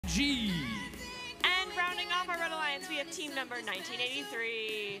G. And rounding off our Red Alliance, we have team number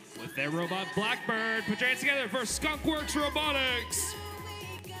 1983. With their robot Blackbird. Put your hands together for Skunkworks Robotics.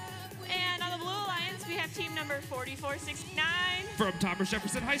 And on the Blue Alliance, we have team number 4469. From Thomas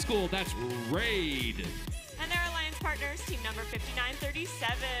Jefferson High School, that's Raid. And their alliance partners, team number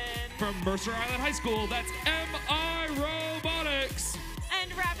 5937. From Mercer Island High School, that's MI Robotics.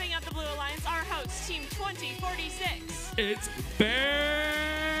 And wrapping up the Blue Alliance, our host, team 2046. It's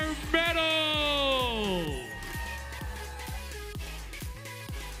Bare Metal.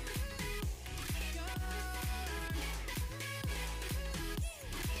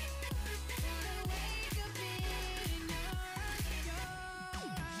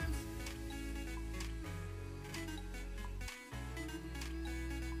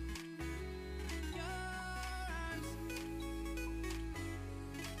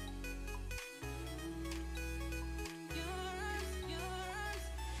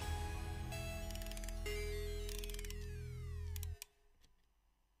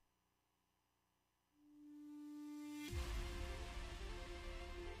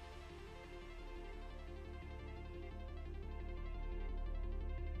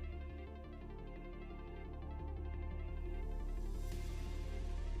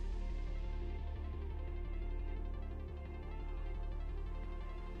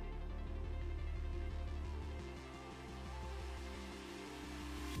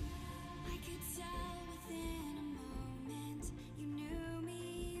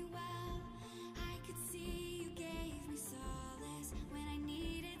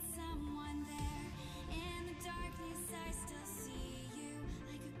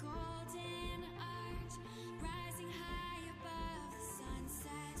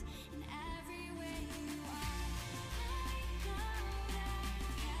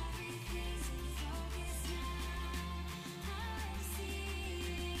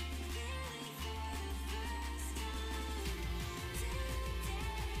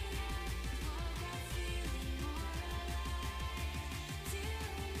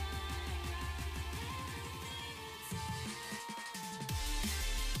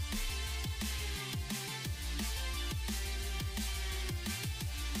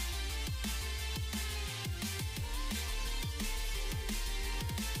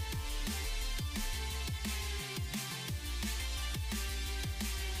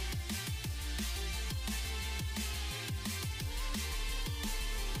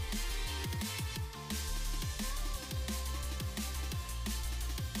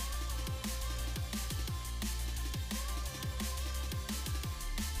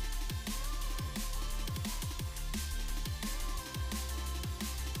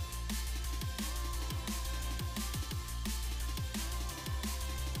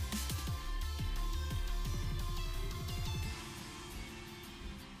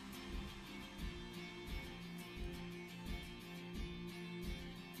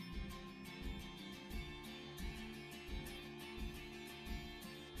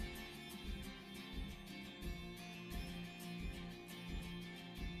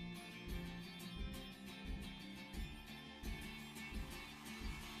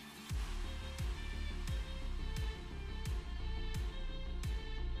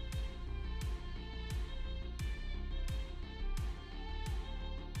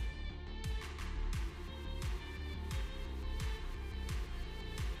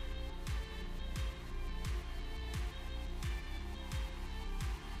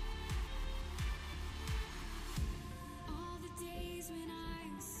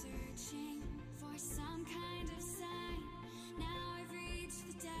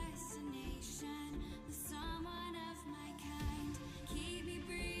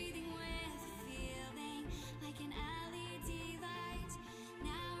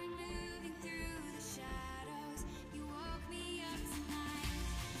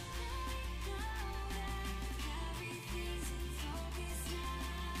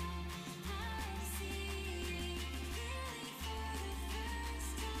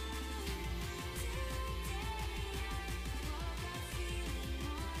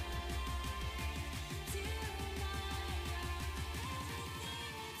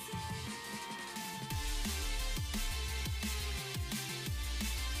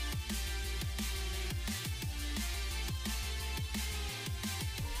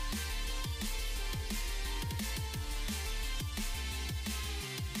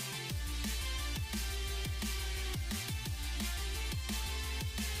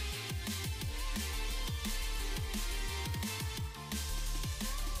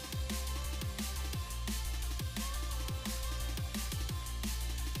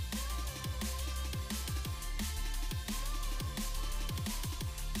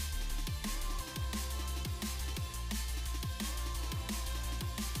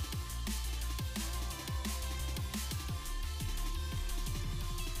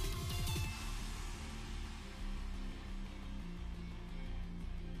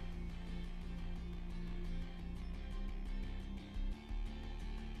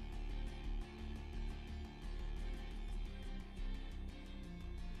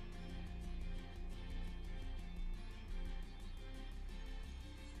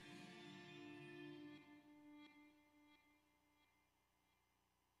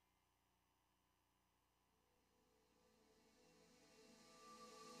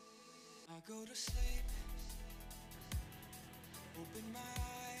 go to sleep, open my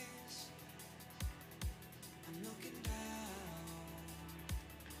eyes, I'm looking down.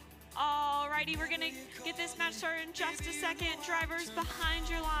 Alrighty, we're gonna get this match started in just a second. Drivers behind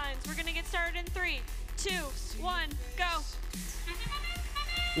your lines. We're gonna get started in 3, 2, 1, go.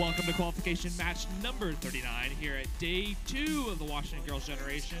 Welcome to qualification match number 39 here at day 2 of the Washington Girls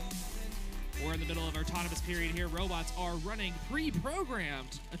Generation. We're in the middle of our autonomous period here. Robots are running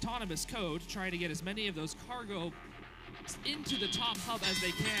pre-programmed autonomous code, trying to get as many of those cargo into the top hub as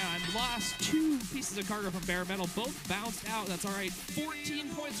they can. Lost 2 pieces of cargo from Bare Metal, both bounced out. That's all right. 14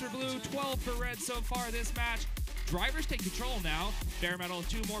 points for blue, 12 for red so far this match. Drivers take control now. Bare Metal,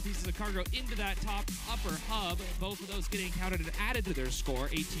 2 more pieces of cargo into that top upper hub. Both of those getting counted and added to their score.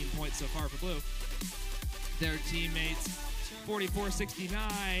 18 points so far for blue. Their teammates,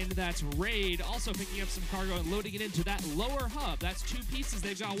 44-69. That's Raid, also picking up some cargo and loading it into that lower hub. That's 2 pieces.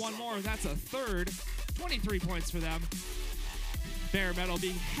 They've got 1 more. That's a third. 23 points for them. Bare Metal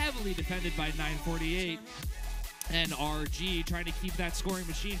being heavily defended by 948. And RG trying to keep that scoring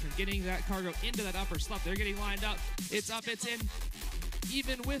machine from getting that cargo into that upper slump. They're getting lined up. It's up, it's in.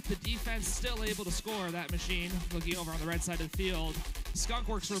 Even with the defense still able to score, that machine. Looking over on the red side of the field,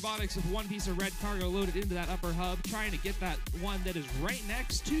 Skunkworks Robotics with 1 piece of red cargo loaded into that upper hub, trying to get that one that is right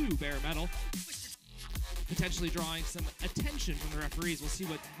next to Bare Metal. Potentially drawing some attention from the referees. We'll see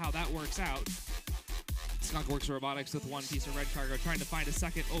how that works out. Skunkworks Robotics with 1 piece of red cargo, trying to find a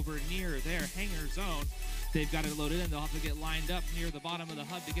second over near their hangar zone. They've got it loaded in. They'll have to get lined up near the bottom of the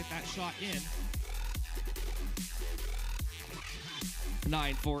hub to get that shot in.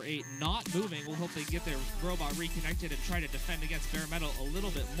 948 not moving. We'll hope they get their robot reconnected and try to defend against Bare Metal a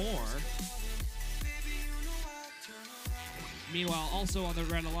little bit more. Meanwhile, also on the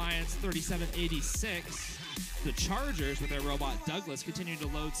Red Alliance, 3786, the Chargers with their robot Douglas continuing to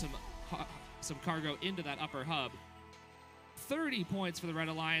load some cargo into that upper hub. 30 points for the Red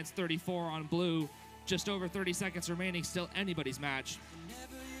Alliance, 34 on blue. Just over 30 seconds remaining, still anybody's match.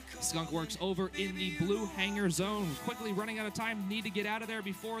 Skunkworks over in the blue hangar zone, quickly running out of time, need to get out of there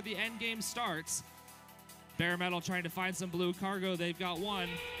before the end game starts. Bare Metal trying to find some blue cargo, they've got 1.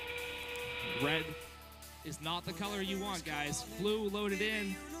 Red is not the color you want, guys. Blue loaded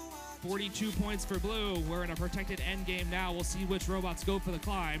in, 42 points for blue. We're in a protected end game now. We'll see which robots go for the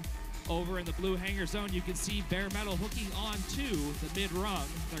climb. Over in the blue hangar zone, you can see Bare Metal hooking on to the mid-rung.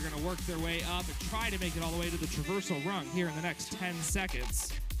 They're going to work their way up and try to make it all the way to the traversal rung here in the next 10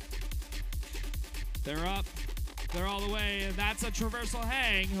 seconds. They're up. They're all the way, and that's a traversal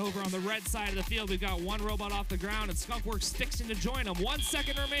hang. Over on the red side of the field, we've got 1 robot off the ground, and Skunkworks fixing to join them. 1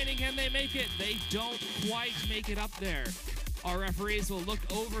 second remaining. Can they make it? They don't quite make it up there. Our referees will look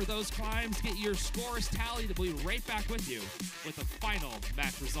over those climbs, get your scores tallied. We'll be right back with you with the final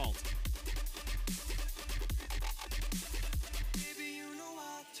match result.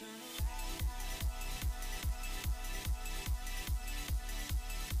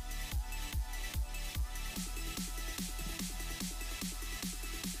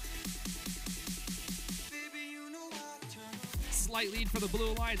 Slight lead for the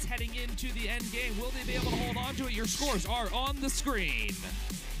Blue Alliance heading into the end game. Will they be able to hold on to it? Your scores are on the screen.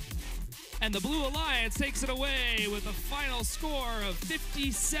 And the Blue Alliance takes it away with a final score of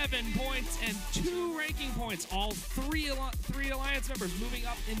 57 points and 2 ranking points. All three Alliance members moving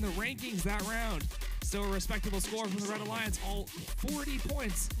up in the rankings that round. So a respectable score from the Red Alliance, all 40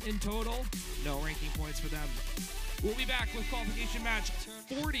 points in total. No ranking points for them. We'll be back with qualification match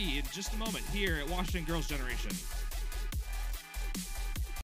 40 in just a moment here at Washington Girls Generation.